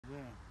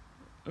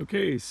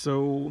Okay,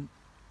 so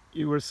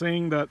you were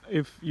saying that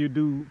if you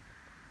do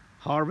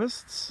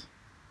harvests,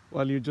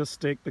 well, you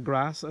just take the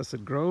grass as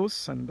it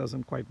grows and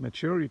doesn't quite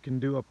mature, you can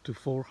do up to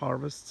 4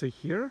 harvests a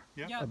year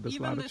at this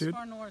even latitude. This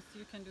far north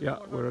you can do 4 Yeah,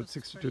 we're at harvests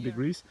 62 per year.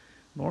 degrees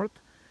north.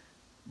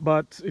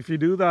 But if you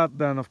do that,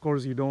 then of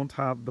course you don't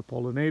have the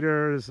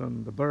pollinators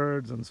and the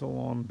birds and so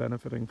on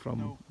benefiting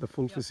from the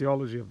full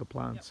physiology of the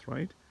plants,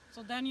 right?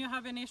 So then you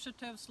have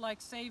initiatives like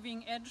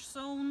saving edge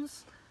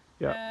zones.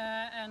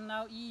 And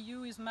now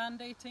EU is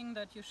mandating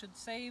that you should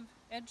save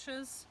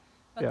edges.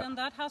 But then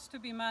that has to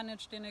be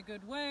managed in a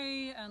good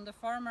way, and the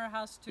farmer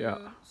has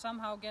to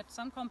somehow get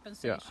some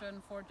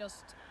compensation for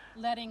just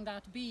letting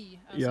that be.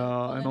 As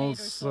and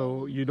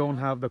also you don't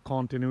have the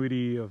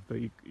continuity of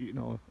the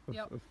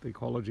of the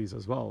ecologies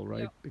as well,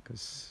 right?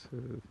 Because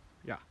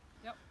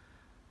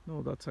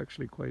no, that's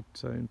actually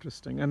quite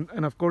interesting.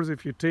 And of course,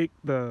 if you take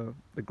the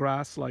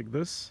grass like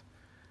this,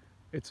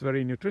 it's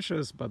very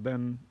nutritious, but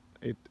then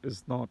it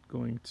is not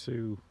going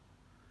to,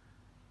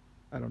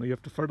 I don't know, you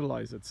have to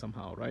fertilize it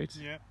somehow, right?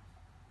 Yeah.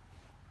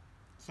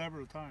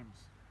 Several times.